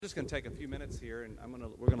Just going to take a few minutes here, and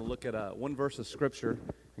we're going to look at one verse of Scripture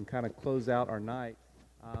and kind of close out our night.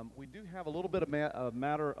 We do have a little bit of a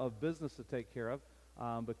matter of business to take care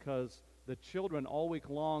of because the children all week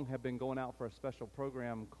long have been going out for a special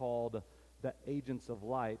program called the Agents of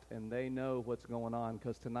Light, and they know what's going on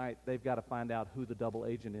because tonight they've got to find out who the double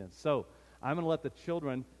agent is. So I'm going to let the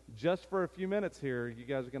children, just for a few minutes here, you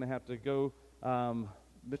guys are going to have to go,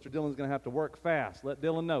 Mr. Dillon's going to have to work fast. Let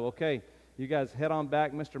Dillon know, okay. You guys head on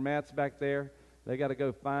back. Mr. Matt's back there. They got to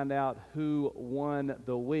go find out who won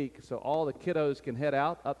the week. So all the kiddos can head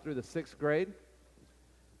out up through the 6th grade.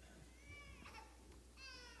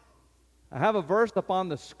 I have a verse up on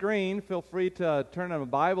the screen. Feel free to turn on a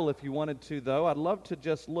Bible if you wanted to, though. I'd love to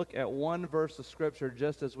just look at one verse of Scripture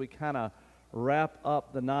just as we kind of wrap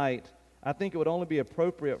up the night. I think it would only be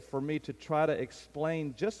appropriate for me to try to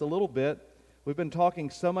explain just a little bit. We've been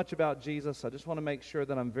talking so much about Jesus. I just want to make sure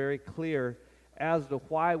that I'm very clear as to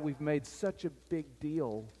why we've made such a big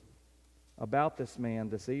deal about this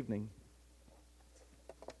man this evening.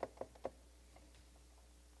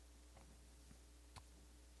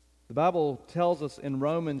 The Bible tells us in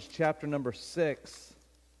Romans chapter number 6.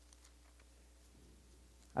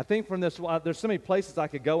 I think from this, there's so many places I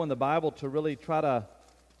could go in the Bible to really try to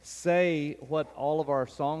say what all of our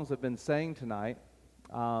songs have been saying tonight.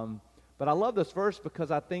 But I love this verse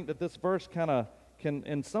because I think that this verse kind of can,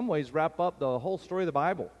 in some ways, wrap up the whole story of the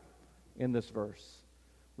Bible in this verse.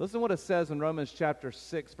 Listen to what it says in Romans chapter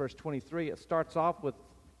 6, verse 23. It starts off with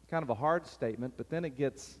kind of a hard statement, but then it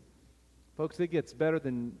gets better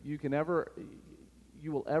than you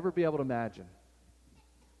will ever be able to imagine.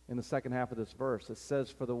 In the second half of this verse, it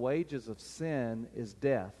says, "For the wages of sin is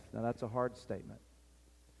death." Now that's a hard statement.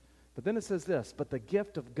 But then it says this, "But the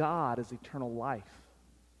gift of God is eternal life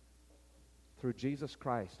through Jesus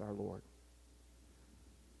Christ our Lord."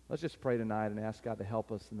 Let's just pray tonight and ask God to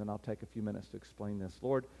help us, and then I'll take a few minutes to explain this.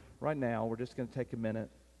 Lord, right now, we're just going to take a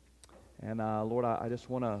minute. And Lord, I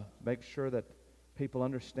just want to make sure that people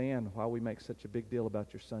understand why we make such a big deal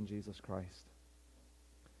about your Son, Jesus Christ.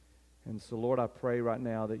 And so, Lord, I pray right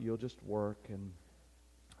now that you'll just work. And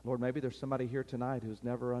Lord, maybe there's somebody here tonight who's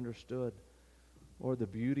never understood, Lord, the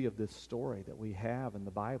beauty of this story that we have in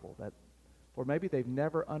the Bible, or maybe they've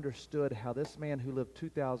never understood how this man who lived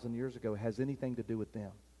 2,000 years ago has anything to do with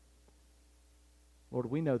them. Lord,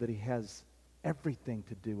 we know that he has everything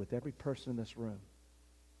to do with every person in this room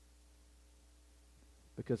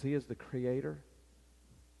because he is the creator.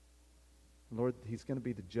 And Lord, he's going to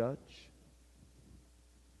be the judge,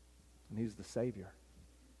 and he's the Savior.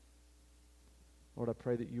 Lord, I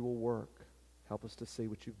pray that you will work. Help us to see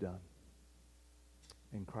what you've done.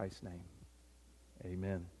 In Christ's name,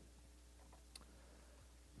 amen.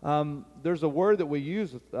 There's a word that we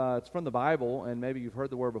use, it's from the Bible, and maybe you've heard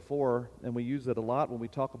the word before, and we use it a lot when we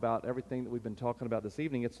talk about everything that we've been talking about this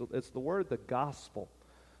evening. It's the word, the gospel.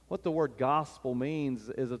 What the word gospel means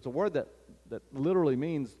is it's a word that literally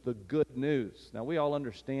means the good news. Now, we all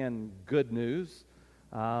understand good news,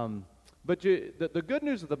 but the good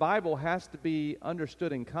news of the Bible has to be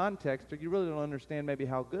understood in context, or you really don't understand maybe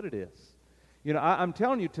how good it is. You know, I'm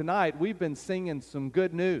telling you tonight, we've been singing some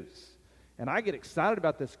good news. And I get excited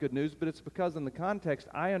about this good news, but it's because in the context,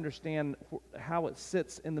 I understand how it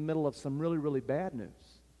sits in the middle of some really, really bad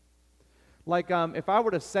news. Like if I were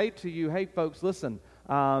to say to you, hey, folks, listen,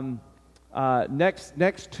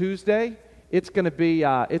 next Tuesday, it's going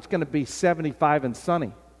to be 75 and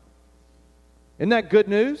sunny. Isn't that good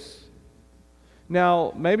news?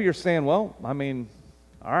 Now, maybe you're saying, well, I mean,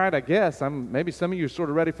 all right, I guess. Maybe some of you are sort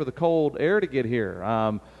of ready for the cold air to get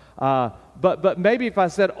here. But maybe if I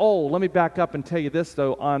said, oh, let me back up and tell you this,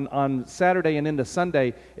 though. On Saturday and into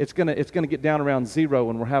Sunday, it's gonna get down around 0,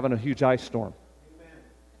 and we're having a huge ice storm.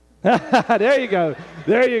 There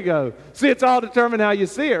you go. See, it's all determined how you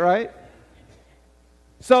see it, right?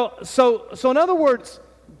 So in other words,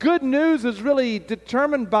 good news is really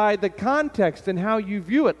determined by the context and how you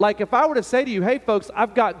view it. Like if I were to say to you, hey, folks,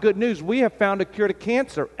 I've got good news. We have found a cure to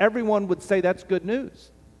cancer. Everyone would say that's good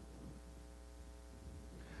news.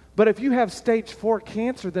 But if you have stage 4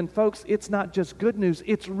 cancer, then folks, it's not just good news.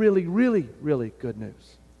 It's really, really, really good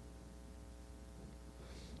news.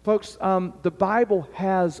 Folks, the Bible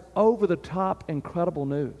has over-the-top incredible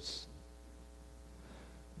news.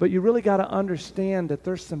 But you really got to understand that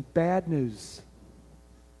there's some bad news.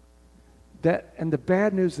 And the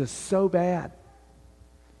bad news is so bad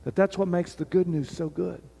that's what makes the good news so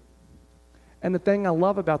good. And the thing I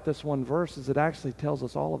love about this one verse is it actually tells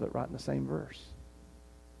us all of it right in the same verse.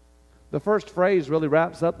 The first phrase really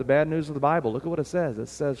wraps up the bad news of the Bible. Look at what it says. It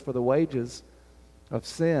says, "For the wages of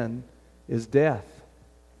sin is death."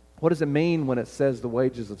 What does it mean when it says the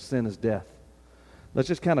wages of sin is death? Let's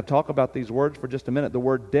just kind of talk about these words for just a minute. The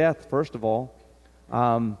word death, first of all,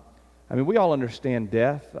 we all understand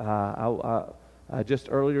death. Just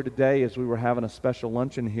earlier today, as we were having a special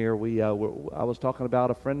luncheon here, I was talking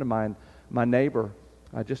about a friend of mine, my neighbor,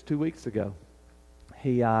 just 2 weeks ago.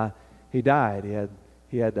 He died.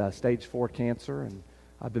 He had stage 4 cancer, and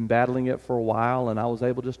I've been battling it for a while, and I was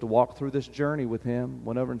able just to walk through this journey with him.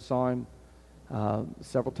 Went over and saw him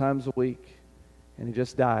several times a week, and he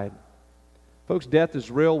just died. Folks, death is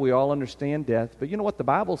real. We all understand death. But you know what? The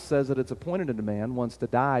Bible says that it's appointed unto man once to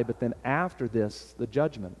die, but then after this, the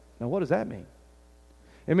judgment. Now, what does that mean?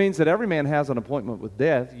 It means that every man has an appointment with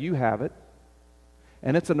death. You have it.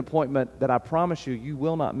 And it's an appointment that I promise you, you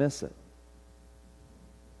will not miss it.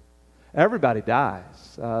 Everybody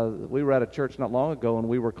dies. We were at a church not long ago, and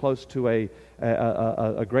we were close to a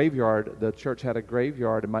graveyard. The church had a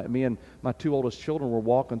graveyard, and me and my 2 oldest children were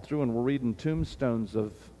walking through, and we're reading tombstones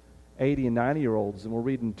of 80 and 90-year-olds, and we're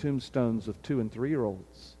reading tombstones of 2 and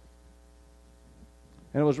 3-year-olds.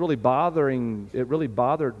 And it was really bothering. It really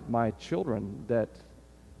bothered my children that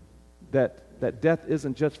death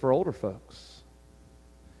isn't just for older folks.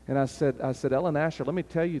 And I said, Ellen Asher, let me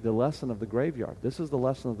tell you the lesson of the graveyard. This is the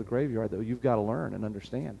lesson of the graveyard that you've got to learn and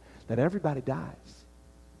understand, that everybody dies.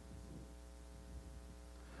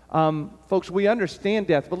 Folks, we understand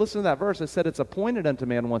death, but listen to that verse. It said it's appointed unto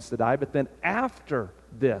man once to die, but then after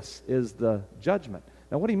this is the judgment.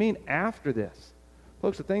 Now, what do you mean after this?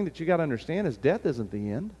 Folks, the thing that you got to understand is death isn't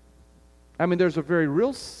the end. I mean, there's a very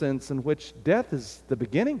real sense in which death is the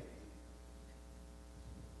beginning.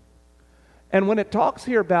 And when it talks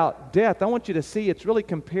here about death, I want you to see it's really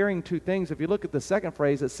comparing two things. If you look at the second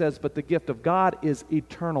phrase, it says, but the gift of God is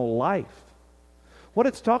eternal life. What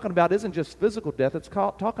it's talking about isn't just physical death.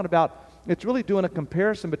 It's really doing a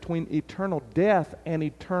comparison between eternal death and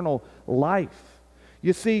eternal life.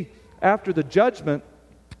 You see, after the judgment,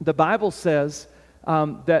 the Bible says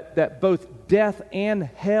that both death and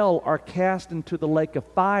hell are cast into the lake of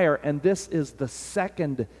fire, and this is the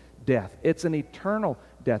second death. It's an eternal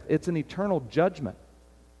death. It's an eternal judgment.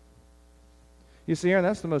 You see, Aaron,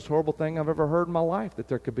 that's the most horrible thing I've ever heard in my life, that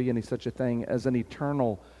there could be any such a thing as an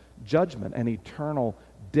eternal judgment, an eternal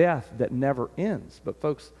death that never ends. But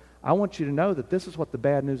folks, I want you to know that this is what the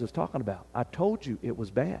bad news is talking about. I told you it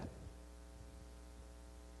was bad.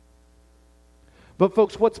 But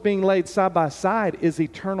folks, what's being laid side by side is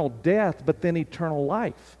eternal death, but then eternal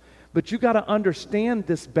life. But you got to understand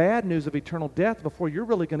this bad news of eternal death before you're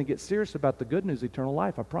really going to get serious about the good news of eternal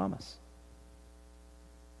life, I promise.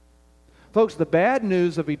 Folks, the bad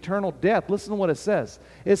news of eternal death, listen to what it says.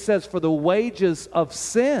 It says, for the wages of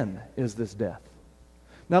sin is this death.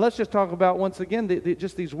 Now let's just talk about, once again,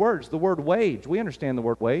 just these words. The word wage, we understand the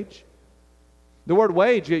word wage. The word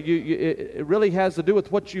wage, it really has to do with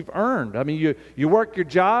what you've earned. I mean, you work your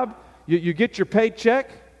job, you get your paycheck,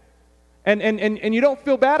 and you don't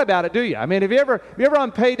feel bad about it, do you? I mean, have you ever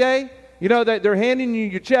on payday, you know, that they're handing you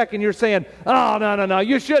your check and you're saying, oh, no,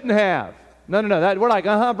 you shouldn't have. No, we're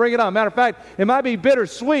like, bring it on. Matter of fact, it might be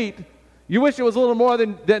bittersweet. You wish it was a little more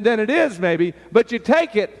than it is, maybe, but you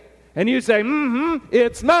take it and you say,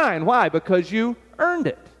 it's mine. Why? Because you earned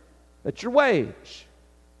it. That's your wage.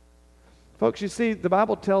 Folks, you see, the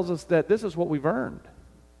Bible tells us that this is what we've earned.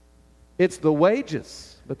 It's the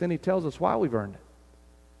wages, but then he tells us why we've earned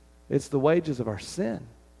it. It's the wages of our sin,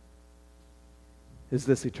 is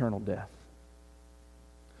this eternal death.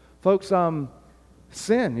 Folks,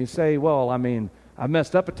 sin, you say, well, I mean, I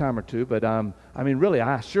messed up a time or two, but really,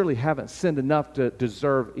 I surely haven't sinned enough to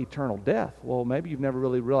deserve eternal death. Well, maybe you've never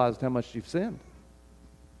really realized how much you've sinned.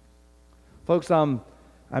 Folks,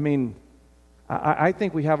 I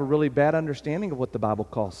think we have a really bad understanding of what the Bible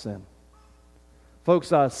calls sin.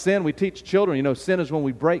 Folks, sin, we teach children, you know, sin is when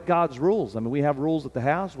we break God's rules. I mean, we have rules at the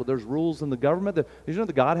house. Well, there's rules in the government. Did you know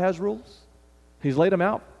that God has rules? He's laid them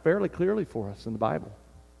out fairly clearly for us in the Bible.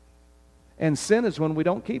 And sin is when we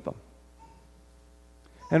don't keep them.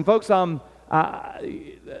 And folks, I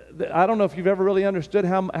don't know if you've ever really understood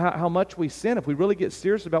how much we sin. If we really get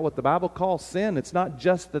serious about what the Bible calls sin, it's not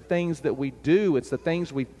just the things that we do. It's the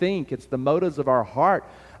things we think. It's the motives of our heart.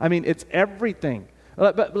 I mean, it's everything.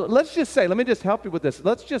 But let's just say, let me just help you with this.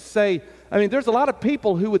 Let's just say, there's a lot of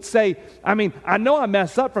people who would say, I know I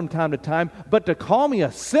mess up from time to time, but to call me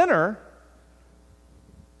a sinner,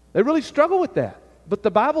 they really struggle with that. But the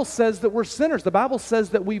Bible says that we're sinners. The Bible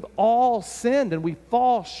says that we've all sinned and we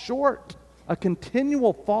fall short, a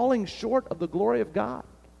continual falling short of the glory of God.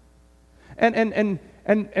 And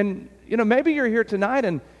you know, maybe you're here tonight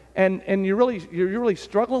and you're really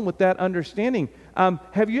struggling with that understanding.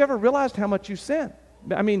 Have you ever realized how much you sin?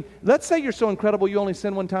 I mean, let's say you're so incredible you only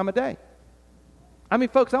sin one time a day. I mean,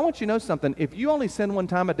 folks, I want you to know something. If you only sin one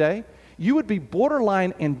time a day, you would be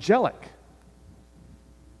borderline angelic.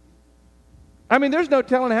 I mean, there's no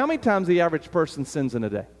telling how many times the average person sins in a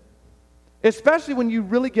day. Especially when you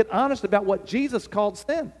really get honest about what Jesus called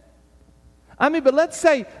sin. I mean, but let's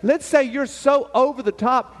say you're so over the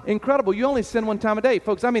top incredible, you only sin one time a day.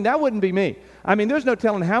 Folks, I mean, that wouldn't be me. I mean, there's no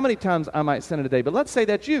telling how many times I might sin in a day, but let's say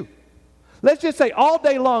that's you. Let's just say all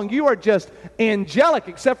day long you are just angelic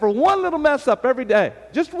except for one little mess up every day.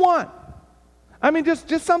 Just one. I mean, just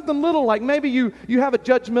something little, like maybe you have a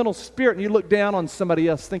judgmental spirit and you look down on somebody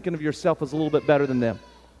else thinking of yourself as a little bit better than them.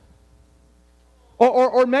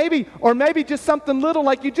 Or maybe just something little,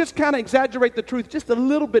 like you just kind of exaggerate the truth just a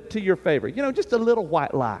little bit to your favor. You know, just a little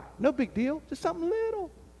white lie. No big deal, just something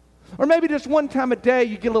little. Or maybe just one time a day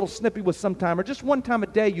you get a little snippy with sometime, or just one time a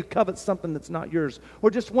day you covet something that's not yours, or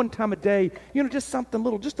just one time a day, you know, just something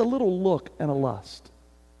little, just a little look and a lust.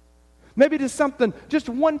 Maybe just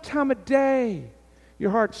one time a day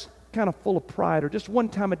your heart's kind of full of pride, or just one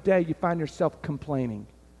time a day you find yourself complaining.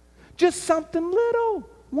 Just something little,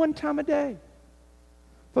 one time a day.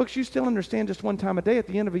 Folks, you still understand just one time a day. At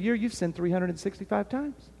the end of a year, you've sinned 365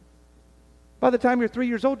 times. By the time you're 3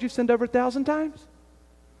 years old, you've sinned over 1,000 times.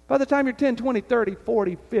 By the time you're 10, 20, 30,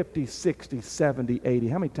 40, 50, 60, 70, 80,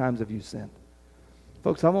 how many times have you sinned?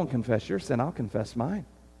 Folks, I won't confess your sin. I'll confess mine.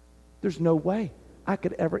 There's no way I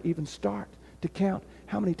could ever even start to count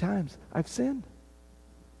how many times I've sinned.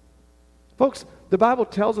 Folks, the Bible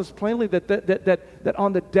tells us plainly that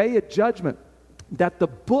on the day of judgment, that the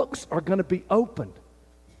books are going to be opened.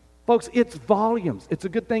 Folks, it's volumes. It's a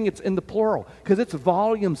good thing it's in the plural, because it's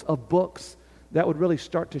volumes of books that would really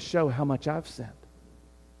start to show how much I've sinned.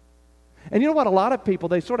 And you know what? A lot of people,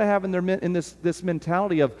 they sort of have in this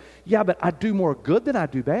mentality of, yeah, but I do more good than I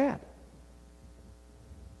do bad.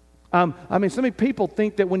 I mean, so many people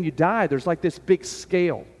think that when you die, there's like this big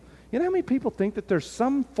scale. You know how many people think that there's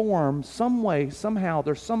some form, some way, somehow,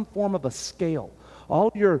 there's some form of a scale. All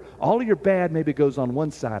of your bad maybe goes on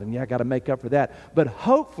one side, and I got to make up for that. But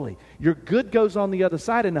hopefully, your good goes on the other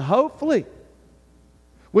side, and hopefully,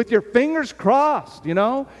 with your fingers crossed, you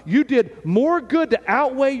know, you did more good to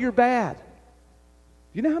outweigh your bad.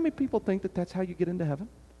 You know how many people think that that's how you get into heaven?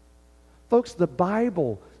 Folks, the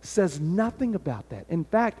Bible says nothing about that. In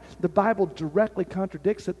fact, the Bible directly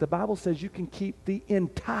contradicts it. The Bible says you can keep the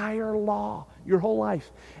entire law your whole life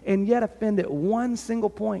and yet offend at one single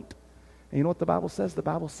point. And you know what the Bible says? The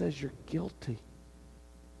Bible says you're guilty.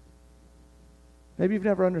 Maybe you've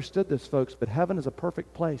never understood this, folks, but heaven is a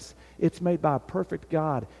perfect place. It's made by a perfect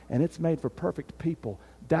God, and it's made for perfect people.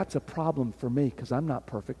 That's a problem for me, because I'm not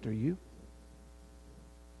perfect. Are you?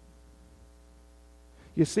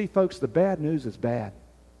 You see, folks, the bad news is bad.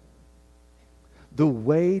 The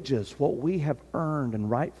wages, what we have earned and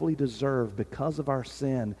rightfully deserve because of our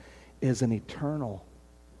sin, is an eternal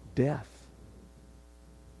death.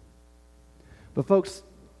 But folks,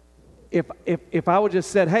 if I would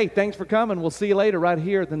just said, hey, thanks for coming, we'll see you later right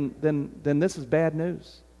here, then this is bad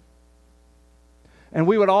news. And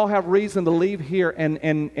we would all have reason to leave here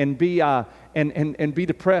and be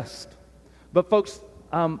depressed. But folks,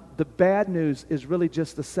 the bad news is really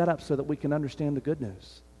just the setup so that we can understand the good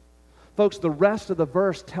news. Folks, the rest of the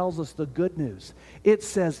verse tells us the good news. It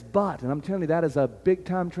says, but, and I'm telling you, that is a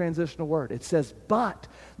big-time transitional word. It says, but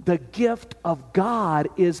the gift of God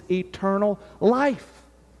is eternal life.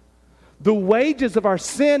 The wages of our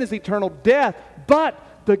sin is eternal death, but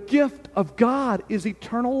the gift of God is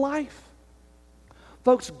eternal life.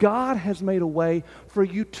 Folks, God has made a way for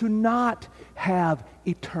you to not have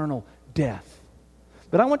eternal death.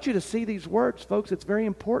 But I want you to see these words, folks. It's very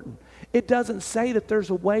important. It doesn't say that there's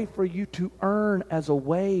a way for you to earn as a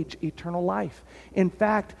wage eternal life. In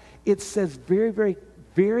fact, it says very, very,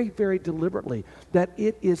 very, very deliberately that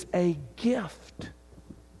it is a gift.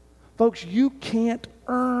 Folks, you can't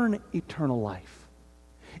earn eternal life.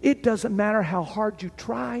 It doesn't matter how hard you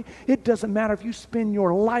try. It doesn't matter if you spend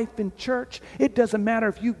your life in church. It doesn't matter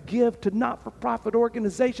if you give to not-for-profit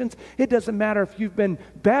organizations. It doesn't matter if you've been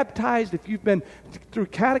baptized, if you've been through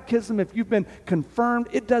catechism, if you've been confirmed.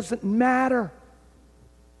 It doesn't matter.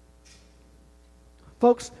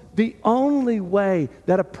 Folks, the only way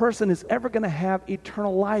that a person is ever going to have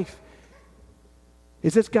eternal life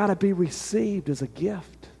is it's got to be received as a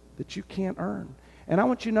gift that you can't earn. And I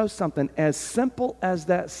want you to know something. As simple as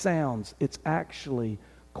that sounds, it's actually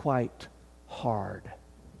quite hard.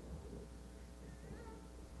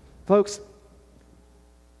 Folks,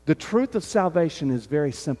 the truth of salvation is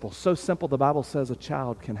very simple. So simple, the Bible says a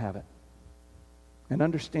child can have it and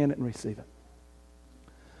understand it and receive it.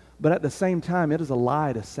 But at the same time, it is a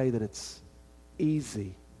lie to say that it's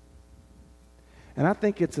easy. And I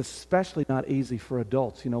think it's especially not easy for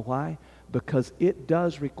adults. You know why? Because it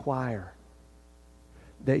does require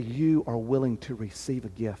that you are willing to receive a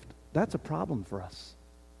gift. That's a problem for us.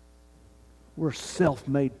 We're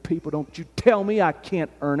self-made people. Don't you tell me I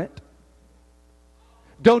can't earn it.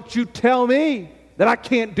 Don't you tell me that I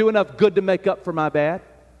can't do enough good to make up for my bad.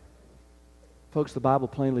 Folks, the Bible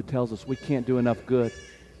plainly tells us we can't do enough good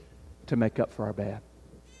to make up for our bad.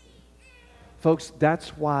 Folks, that's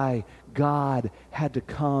why God had to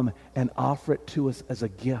come and offer it to us as a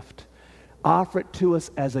gift. Offer it to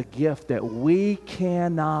us as a gift that we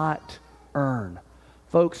cannot earn.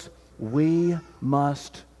 Folks, we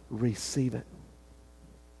must receive it.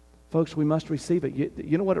 Folks, we must receive it.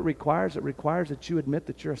 You know what it requires? It requires that you admit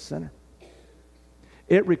that you're a sinner.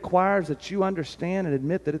 It requires that you understand and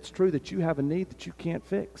admit that it's true that you have a need that you can't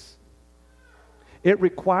fix. It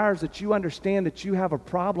requires that you understand that you have a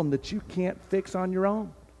problem that you can't fix on your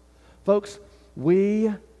own. Folks,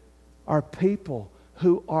 we are people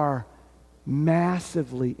who are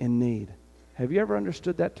massively in need. Have you ever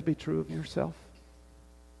understood that to be true of yourself?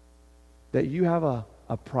 That you have a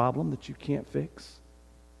problem that you can't fix?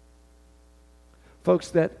 Folks,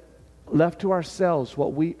 that left to ourselves,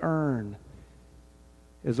 what we earn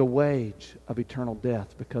is a wage of eternal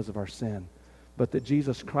death because of our sin. But that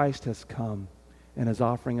Jesus Christ has come and is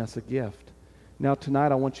offering us a gift. Now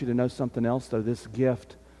tonight I want you to know something else, though. This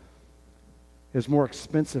gift is more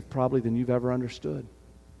expensive probably than you've ever understood.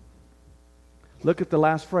 Look at the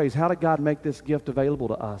last phrase. How did God make this gift available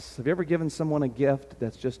to us? Have you ever given someone a gift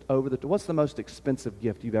that's just over the top? What's the most expensive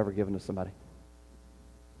gift you've ever given to somebody?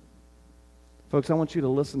 Folks, I want you to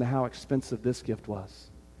listen to how expensive this gift was.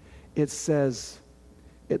 It says,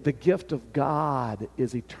 the gift of God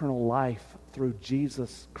is eternal life through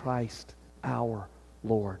Jesus Christ our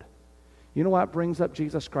Lord. You know what brings up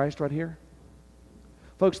Jesus Christ right here?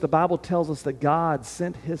 Folks, the Bible tells us that God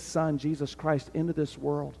sent His Son, Jesus Christ, into this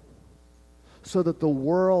world so that the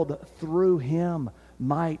world through Him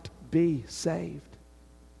might be saved.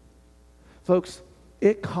 Folks,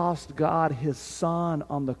 it cost God His Son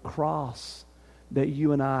on the cross that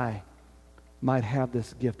you and I might have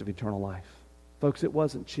this gift of eternal life. Folks, it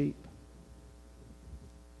wasn't cheap.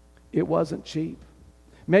 It wasn't cheap.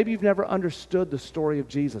 Maybe you've never understood the story of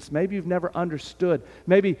Jesus. Maybe you've never understood.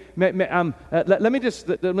 Let me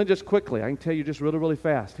just quickly, I can tell you just really, really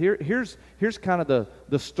fast. Here's kind of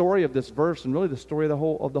the story of this verse and really the story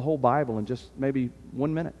of the whole Bible in just maybe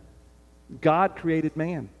 1 minute. God created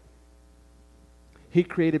man. He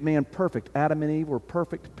created man perfect. Adam and Eve were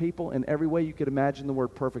perfect people in every way you could imagine the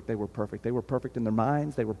word perfect. They were perfect. They were perfect in their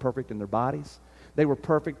minds. They were perfect in their bodies. They were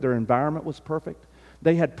perfect. Their environment was perfect.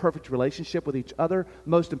 They had perfect relationship with each other.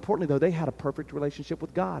 Most importantly, though, they had a perfect relationship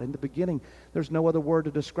with God. In the beginning, there's no other word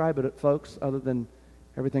to describe it, folks, other than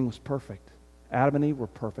everything was perfect. Adam and Eve were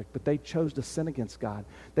perfect, but they chose to sin against God.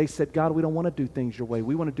 They said, God, we don't want to do things your way.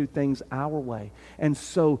 We want to do things our way. And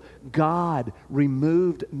so God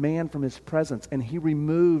removed man from His presence, and He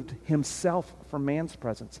removed Himself from man's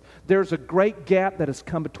presence. There's a great gap that has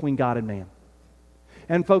come between God and man.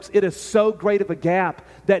 And folks, it is so great of a gap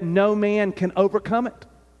that no man can overcome it.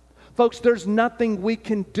 Folks, there's nothing we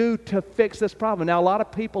can do to fix this problem. Now, a lot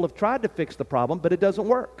of people have tried to fix the problem, but it doesn't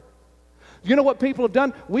work. You know what people have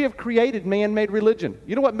done? We have created man-made religion.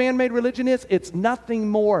 You know what man-made religion is? It's nothing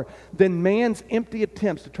more than man's empty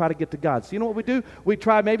attempts to try to get to God. So you know what we do? We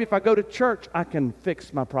try, maybe if I go to church, I can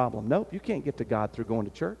fix my problem. Nope, you can't get to God through going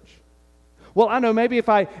to church. Well, I know maybe if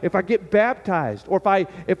I get baptized, or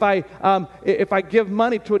if I give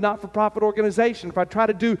money to a not-for-profit organization, if I try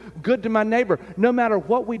to do good to my neighbor, no matter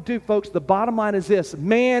what we do, folks, the bottom line is this: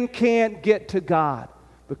 man can't get to God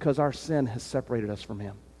because our sin has separated us from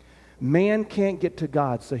Him. Man can't get to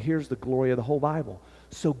God, so here's the glory of the whole Bible.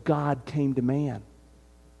 So God came to man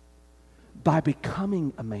by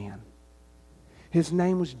becoming a man. His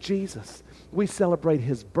name was Jesus. We celebrate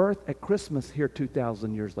His birth at Christmas here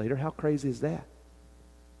 2,000 years later. How crazy is that?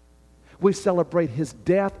 We celebrate His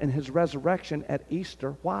death and His resurrection at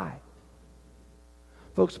Easter. Why?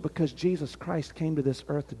 Folks, because Jesus Christ came to this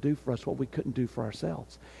earth to do for us what we couldn't do for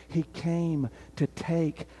ourselves. He came to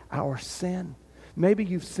take our sin. Maybe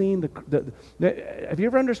you've seen have you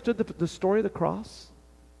ever understood the story of the cross?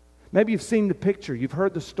 Maybe you've seen the picture. You've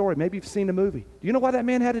heard the story. Maybe you've seen the movie. Do you know why that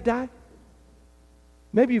man had to die?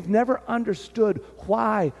 Maybe you've never understood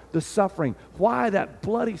why the suffering, why that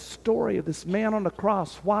bloody story of this man on the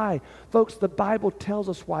cross, why. Folks, the Bible tells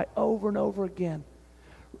us why over and over again.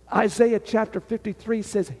 Isaiah chapter 53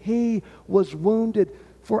 says He was wounded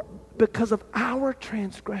because of our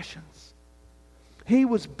transgressions. He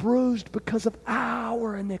was bruised because of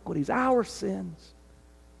our iniquities, our sins.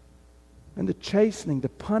 And the chastening, the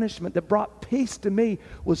punishment that brought peace to me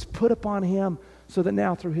was put upon him, so that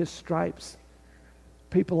now through his stripes,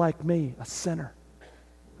 people like me, a sinner,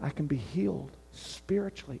 I can be healed.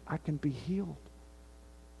 Spiritually, I can be healed.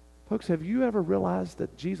 Folks, have you ever realized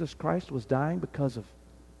that Jesus Christ was dying because of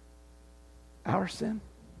our sin?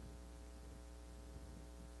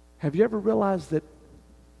 Have you ever realized that,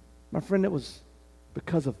 my friend, it was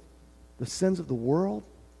because of the sins of the world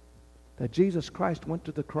that Jesus Christ went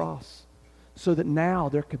to the cross, so that now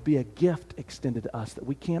there could be a gift extended to us that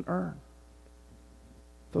we can't earn?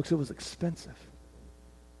 Folks, it was expensive.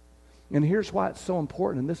 And here's why it's so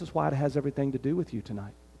important, and this is why it has everything to do with you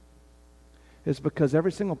tonight. It's because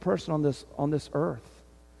every single person on this earth,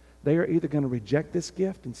 they are either going to reject this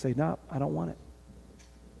gift and say, no, I don't want it,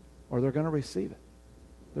 or they're going to receive it.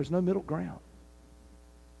 There's no middle ground.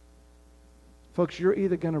 Folks, you're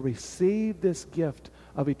either going to receive this gift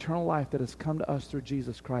of eternal life that has come to us through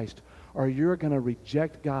Jesus Christ, or you're going to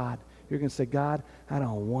reject God. You're going to say, God, I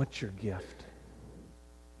don't want your gift.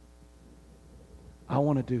 I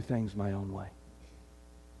want to do things my own way.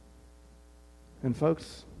 And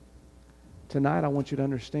folks, tonight I want you to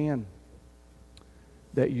understand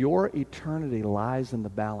that your eternity lies in the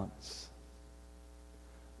balance,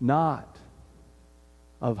 not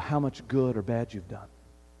of how much good or bad you've done.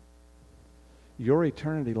 Your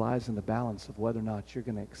eternity lies in the balance of whether or not you're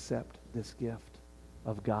going to accept this gift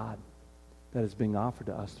of God that is being offered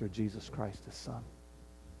to us through Jesus Christ, His Son.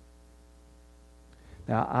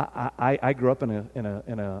 Now, I grew up in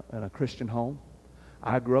a Christian home.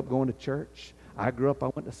 I grew up going to church. I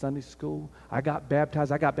went to Sunday school. I got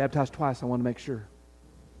baptized. I got baptized twice. I want to make sure.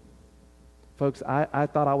 Folks, I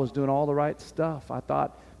thought I was doing all the right stuff. I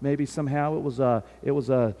thought maybe somehow it was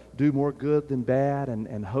a do more good than bad,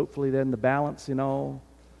 and hopefully then the balance, you know.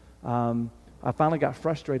 I finally got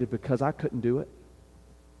frustrated because I couldn't do it.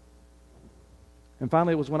 And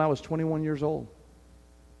finally, it was when I was 21 years old.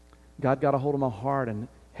 God got a hold of my heart and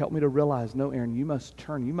helped me to realize, no, Aaron, you must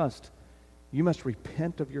turn. You must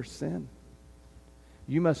repent of your sin.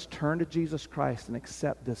 You must turn to Jesus Christ and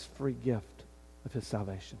accept this free gift of His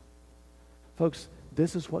salvation. Folks,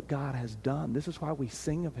 this is what God has done. This is why we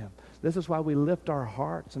sing of Him. This is why we lift our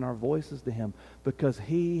hearts and our voices to Him, because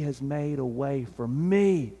He has made a way for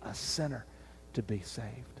me, a sinner, to be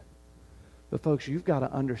saved. But folks, you've got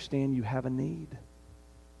to understand you have a need.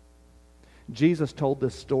 Jesus told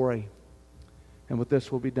this story, and with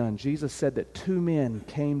this we'll be done. Jesus said that two men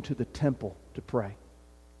came to the temple to pray.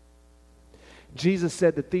 Jesus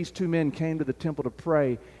said that these two men came to the temple to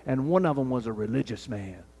pray, and one of them was a religious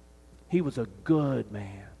man. He was a good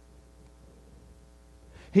man.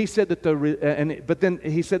 He said that but then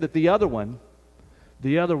he said that the other one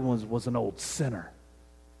was an old sinner.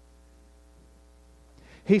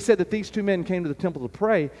 He said that these two men came to the temple to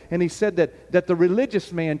pray, and he said that the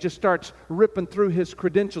religious man just starts ripping through his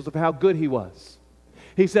credentials of how good he was.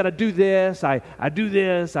 He said, I do this, I do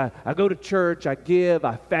this, I go to church, I give,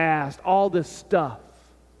 I fast, all this stuff.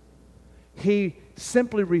 He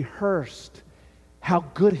simply rehearsed how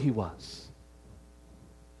good he was.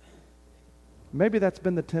 Maybe that's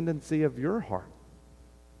been the tendency of your heart.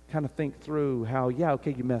 Kind of think through how, yeah,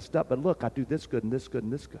 okay, you messed up, but look, I do this good and this good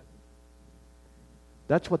and this good.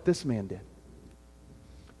 That's what this man did.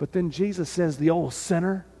 But then Jesus says, the old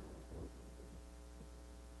sinner,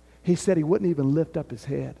 he said he wouldn't even lift up his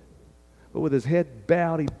head. But with his head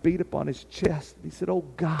bowed, he beat upon his chest. He said, oh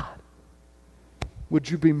God, would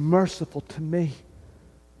you be merciful to me?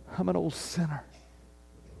 I'm an old sinner.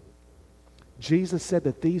 Jesus said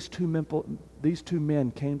that these two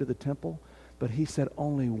men came to the temple, but he said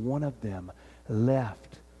only one of them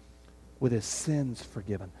left with his sins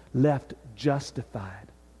forgiven, left justified,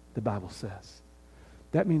 the Bible says.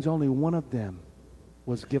 That means only one of them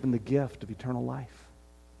was given the gift of eternal life.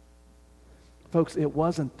 Folks, it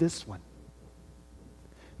wasn't this one.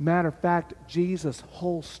 Matter of fact, Jesus'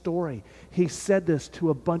 whole story, he said this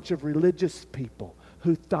to a bunch of religious people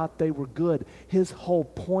who thought they were good. His whole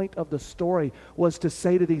point of the story was to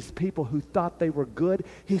say to these people who thought they were good,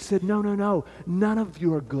 he said, no, none of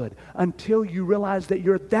you are good until you realize that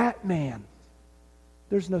you're that man.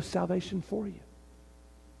 There's no salvation for you.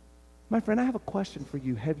 My friend, I have a question for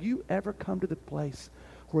you. Have you ever come to the place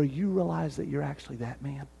where you realize that you're actually that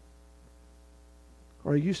man?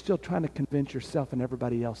 Or are you still trying to convince yourself and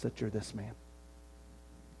everybody else that you're this man?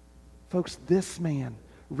 Folks, this man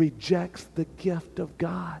rejects the gift of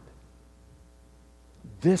God.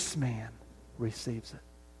 This man receives it.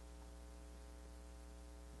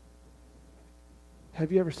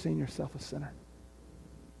 Have you ever seen yourself a sinner?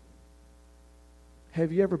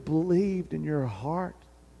 Have you ever believed in your heart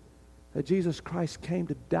that Jesus Christ came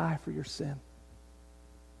to die for your sin?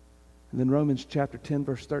 And then Romans chapter 10,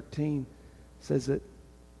 verse 13 says that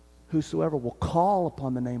whosoever will call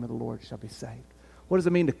upon the name of the Lord shall be saved. What does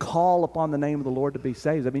it mean to call upon the name of the Lord to be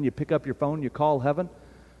saved? Does that mean you pick up your phone and you call heaven?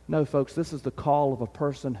 No, folks, this is the call of a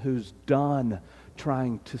person who's done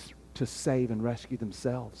trying to save and rescue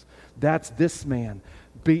themselves. That's this man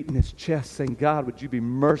beating his chest saying, God, would you be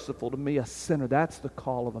merciful to me, a sinner? That's the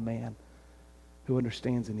call of a man who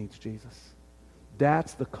understands and needs Jesus.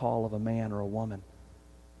 That's the call of a man or a woman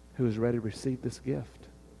who is ready to receive this gift.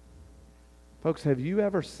 Folks, have you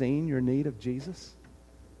ever seen your need of Jesus?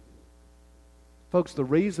 Folks, the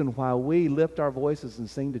reason why we lift our voices and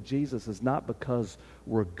sing to Jesus is not because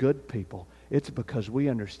we're good people. It's because we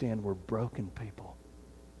understand we're broken people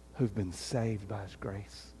who've been saved by His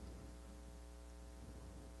grace.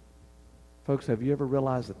 Folks, have you ever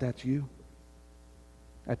realized that that's you?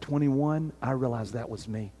 At 21, I realized that was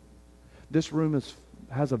me. This room is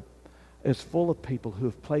full of people who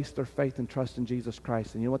have placed their faith and trust in Jesus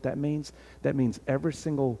Christ. And you know what that means? That means every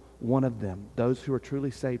single one of them, those who are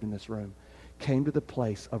truly saved in this room, came to the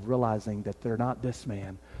place of realizing that they're not this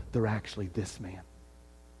man, they're actually this man.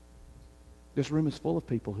 This room is full of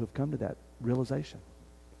people who have come to that realization.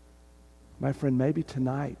 My friend, maybe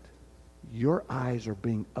tonight your eyes are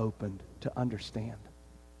being opened to understand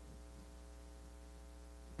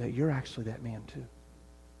that you're actually that man too.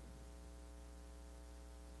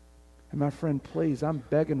 And my friend, please, I'm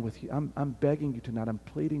begging with you. I'm begging you tonight. I'm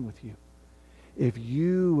pleading with you. If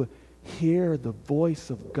you hear the voice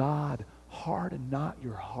of God, harden not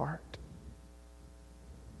your heart.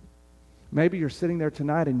 Maybe you're sitting there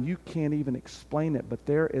tonight and you can't even explain it, but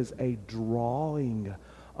there is a drawing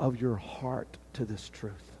of your heart to this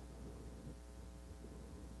truth.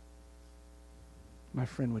 My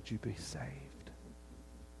friend, would you be saved?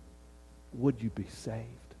 Would you be saved?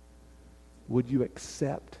 Would you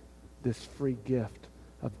accept this free gift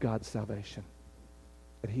of God's salvation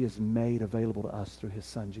that He has made available to us through His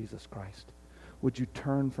Son, Jesus Christ? Would you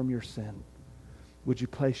turn from your sin? Would you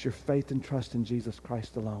place your faith and trust in Jesus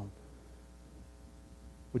Christ alone?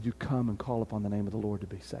 Would you come and call upon the name of the Lord to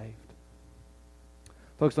be saved?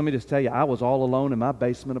 Folks, let me just tell you, I was all alone in my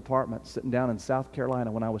basement apartment sitting down in South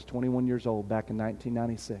Carolina when I was 21 years old back in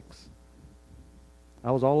 1996.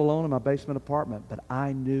 I was all alone in my basement apartment, but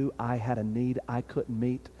I knew I had a need I couldn't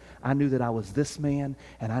meet. I knew that I was this man,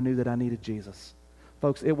 and I knew that I needed Jesus.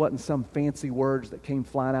 Folks, it wasn't some fancy words that came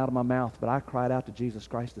flying out of my mouth, but I cried out to Jesus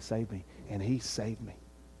Christ to save me, and He saved me.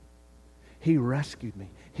 He rescued me.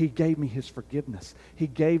 He gave me His forgiveness. He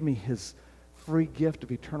gave me His free gift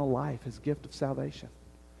of eternal life, His gift of salvation.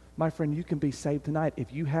 My friend, you can be saved tonight.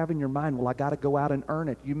 If you have in your mind, well, I got to go out and earn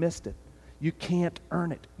it, you missed it. You can't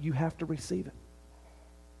earn it. You have to receive it.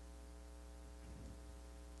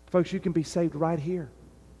 Folks, you can be saved right here.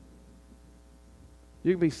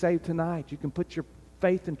 You can be saved tonight. You can put your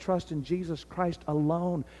faith and trust in Jesus Christ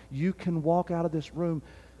alone. You can walk out of this room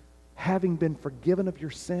having been forgiven of your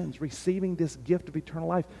sins, receiving this gift of eternal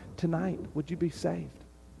life. Tonight, would you be saved?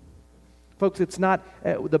 Folks, it's not,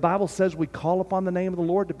 the Bible says we call upon the name of the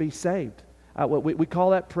Lord to be saved. We call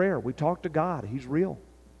that prayer. We talk to God. He's real.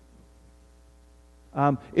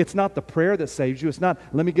 It's not the prayer that saves you. It's not,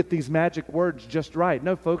 let me get these magic words just right.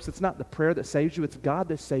 No, folks, it's not the prayer that saves you. It's God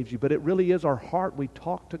that saves you. But it really is our heart. We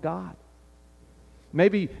talk to God.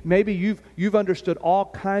 Maybe you've understood all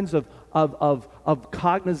kinds of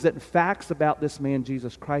cognizant facts about this man,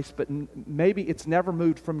 Jesus Christ, but maybe it's never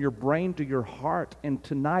moved from your brain to your heart. And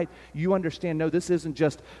tonight you understand, no, this isn't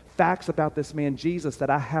just facts about this man, Jesus, that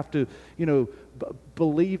I have to,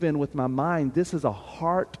 believe in with my mind. This is a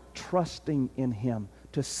heart trusting in Him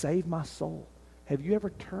to save my soul. Have you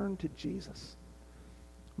ever turned to Jesus?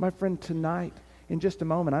 My friend, tonight, in just a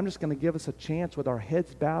moment, I'm just going to give us a chance with our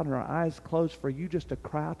heads bowed and our eyes closed for you just to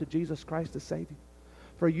cry out to Jesus Christ to save you.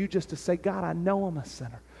 For you just to say, God, I know I'm a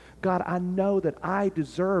sinner. God, I know that I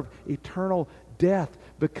deserve eternal death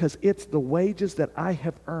because it's the wages that I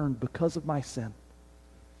have earned because of my sin.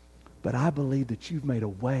 But I believe that you've made a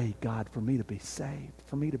way, God, for me to be saved,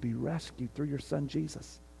 for me to be rescued through your Son,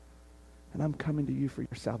 Jesus. And I'm coming to you for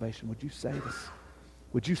your salvation. Would you save us?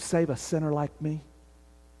 Would you save a sinner like me?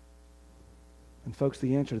 And folks,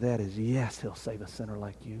 the answer to that is yes, He'll save a sinner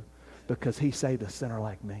like you because He saved a sinner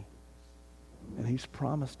like me. And He's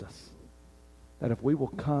promised us that if we will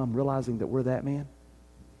come realizing that we're that man,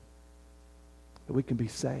 that we can be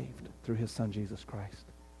saved through His Son, Jesus Christ.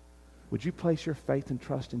 Would you place your faith and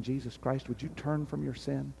trust in Jesus Christ? Would you turn from your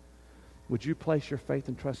sin? Would you place your faith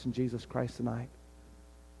and trust in Jesus Christ tonight?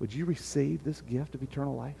 Would you receive this gift of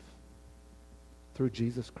eternal life through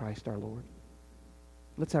Jesus Christ our Lord.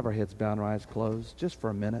 Let's have our heads bowed and our eyes closed just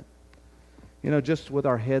for a minute. Just with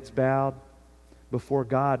our heads bowed before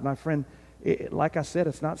God, my friend, like I said,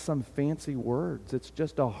 it's not some fancy words. It's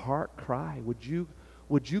just a heart cry. Would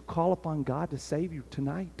you call upon God to save you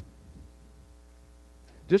tonight?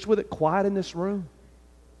 Just with it quiet in this room.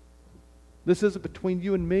 This isn't between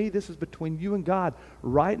you and me. This is between you and God.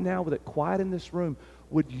 Right now, with it quiet in this room,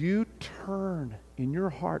 would you turn in your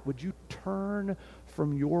heart? Would you turn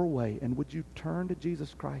from your way? And would you turn to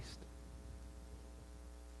Jesus Christ?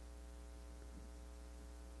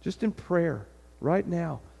 Just in prayer, right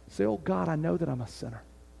now, say, oh God, I know that I'm a sinner.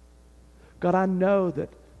 God, I know that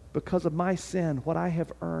because of my sin, what I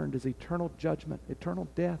have earned is eternal judgment, eternal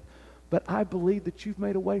death. But I believe that you've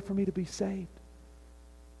made a way for me to be saved.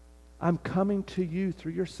 I'm coming to you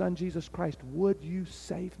through your Son, Jesus Christ. Would you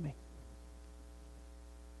save me?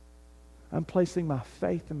 I'm placing my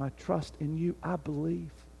faith and my trust in you. I believe.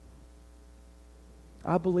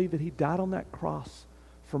 I believe that he died on that cross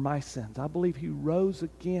for my sins. I believe he rose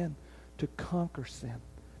again to conquer sin,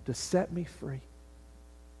 to set me free.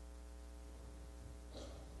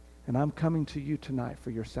 And I'm coming to you tonight for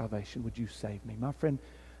your salvation. Would you save me? My friend,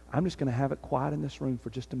 I'm just going to have it quiet in this room for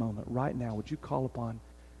just a moment. Right now, would you call upon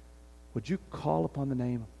the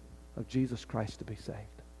name of Jesus Christ to be saved?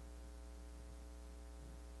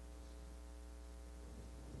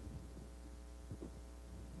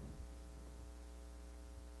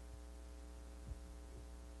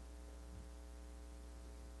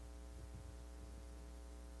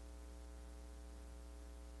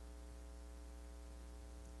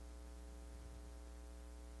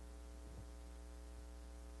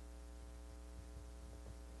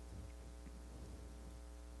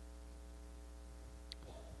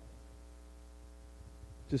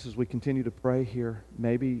 Just as we continue to pray here,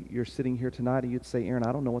 maybe you're sitting here tonight and you'd say, Aaron,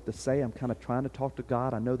 I don't know what to say. I'm kind of trying to talk to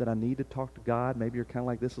God. I know that I need to talk to God. Maybe you're kind of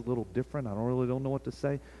like, this is a little different. I don't know what to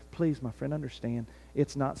say. Please, my friend, understand,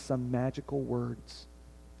 it's not some magical words.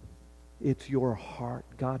 It's your heart.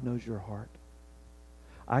 God knows your heart.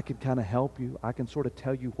 I can kind of help you. I can sort of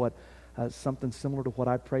tell you what something similar to what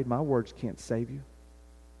I prayed. My words can't save you.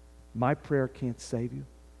 My prayer can't save you.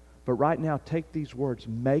 But right now, take these words.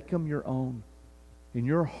 Make them your own. In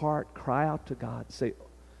your heart, cry out to God.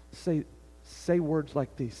 Say words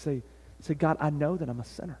like these. Say, God, I know that I'm a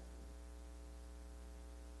sinner.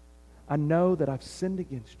 I know that I've sinned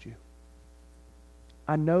against you.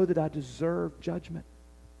 I know that I deserve judgment.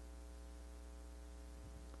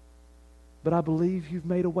 But I believe you've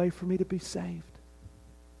made a way for me to be saved.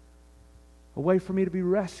 A way for me to be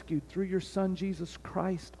rescued through your Son, Jesus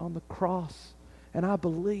Christ, on the cross. And I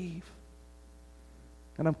believe.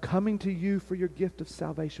 And I'm coming to you for your gift of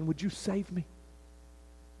salvation. Would you save me?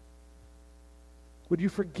 Would you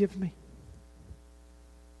forgive me?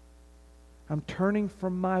 I'm turning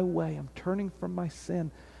from my way. I'm turning from my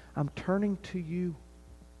sin. I'm turning to you.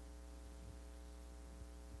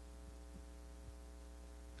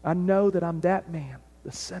 I know that I'm that man,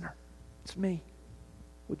 the sinner. It's me.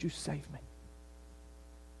 Would you save me?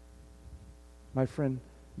 My friend,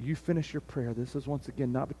 you finish your prayer. This is once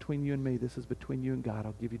again not between you and me. This is between you and God.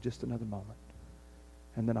 I'll give you just another moment.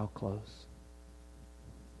 And then I'll close.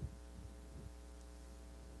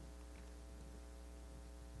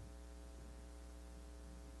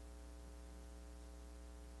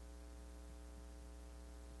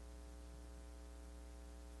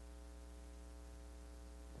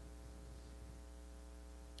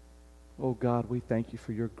 Oh God, we thank you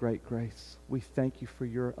for your great grace. We thank you for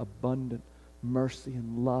your abundant mercy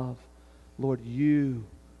and love. Lord, you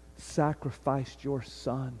sacrificed your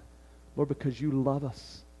Son, Lord, because you love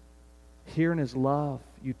us. Here in his love,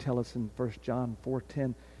 you tell us in 1 John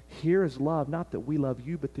 4:10, here is love, not that we love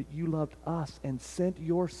you, but that you loved us and sent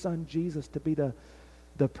your Son Jesus to be the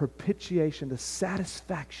propitiation, the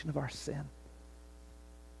satisfaction of our sin.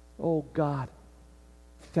 Oh God,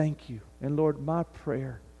 thank you. And Lord, my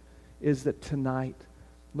prayer is that tonight,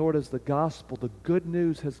 Lord, as the gospel, the good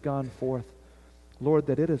news has gone forth, Lord,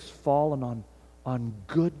 that it has fallen on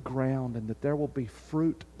good ground and that there will be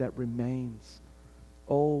fruit that remains.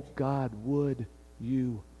 Oh God, would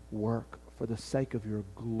you work for the sake of your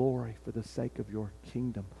glory, for the sake of your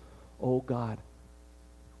kingdom. Oh God,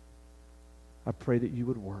 I pray that you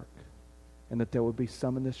would work and that there would be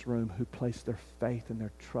some in this room who place their faith and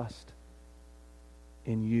their trust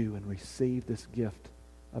in you and receive this gift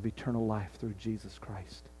of eternal life through Jesus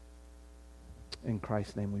Christ. In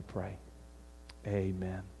Christ's name we pray.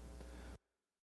 Amen.